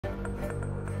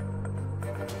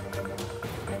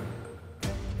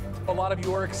A lot of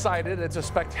you are excited. It's a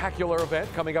spectacular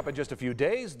event coming up in just a few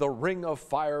days, the Ring of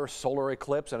Fire solar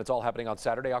eclipse, and it's all happening on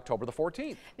Saturday, October the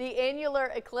 14th. The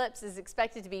annular eclipse is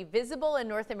expected to be visible in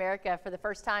North America for the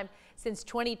first time since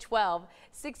 2012.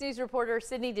 6 News reporter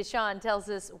Sydney Deshawn tells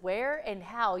us where and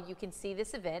how you can see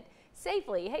this event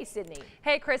safely. Hey, Sydney.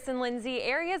 Hey, Chris and Lindsay.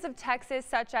 Areas of Texas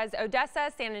such as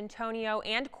Odessa, San Antonio,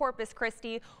 and Corpus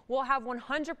Christi will have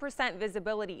 100%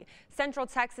 visibility. Central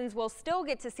Texans will still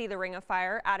get to see the Ring of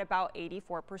Fire at about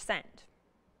 84%.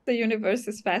 The universe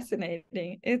is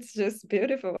fascinating. It's just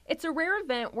beautiful. It's a rare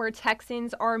event where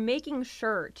Texans are making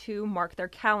sure to mark their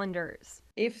calendars.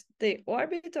 If the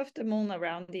orbit of the moon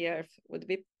around the Earth would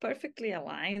be perfectly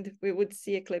aligned, we would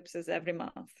see eclipses every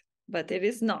month. But it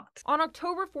is not. On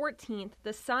October 14th,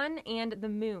 the sun and the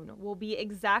moon will be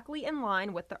exactly in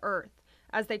line with the Earth.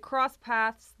 As they cross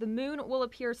paths, the moon will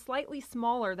appear slightly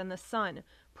smaller than the sun,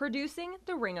 producing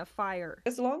the Ring of Fire.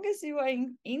 As long as you are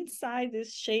inside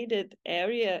this shaded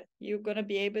area, you're going to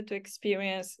be able to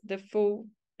experience the full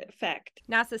effect.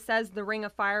 NASA says the Ring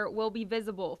of Fire will be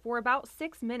visible for about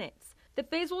 6 minutes. The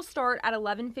phase will start at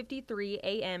 11:53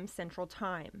 a.m. Central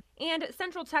Time. And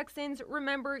Central Texans,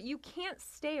 remember, you can't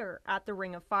stare at the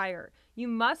Ring of Fire. You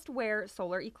must wear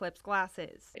solar eclipse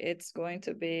glasses. It's going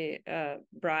to be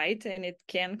bright and it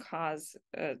can cause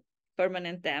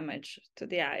permanent damage to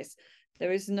the eyes.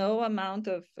 There is no amount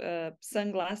of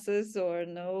sunglasses or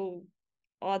no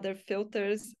other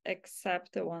filters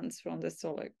except the ones from the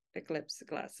solar eclipse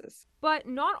glasses. But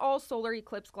not all solar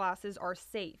eclipse glasses are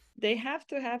safe. They have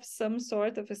to have some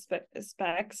sort of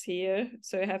specs here,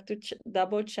 so you have to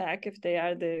double check if they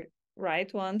are the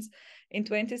right ones. In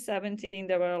 2017,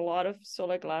 there were a lot of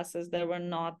solar glasses that were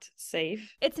not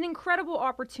safe. It's an incredible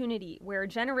opportunity where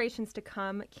generations to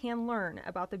come can learn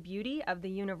about the beauty of the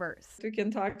universe. We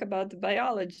can talk about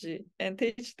biology and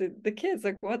teach the kids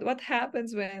like what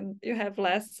happens when you have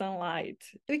less sunlight.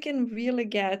 We can really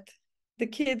get the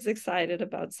kids excited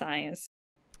about science.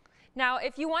 Now,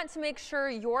 if you want to make sure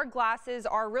your glasses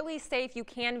are really safe, you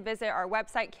can visit our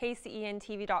website,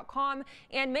 kcentv.com,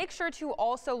 and make sure to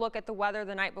also look at the weather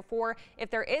the night before. If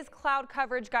there is cloud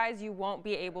coverage, guys, you won't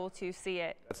be able to see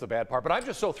it. That's the bad part, but I'm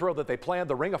just so thrilled that they planned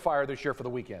the Ring of Fire this year for the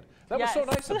weekend. That was so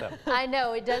nice of them. I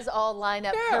know, it does all line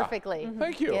up perfectly.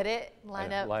 Thank you. Get it?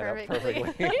 Line up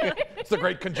perfectly. It's a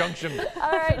great conjunction.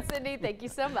 All right, Sydney, thank you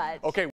so much. Okay.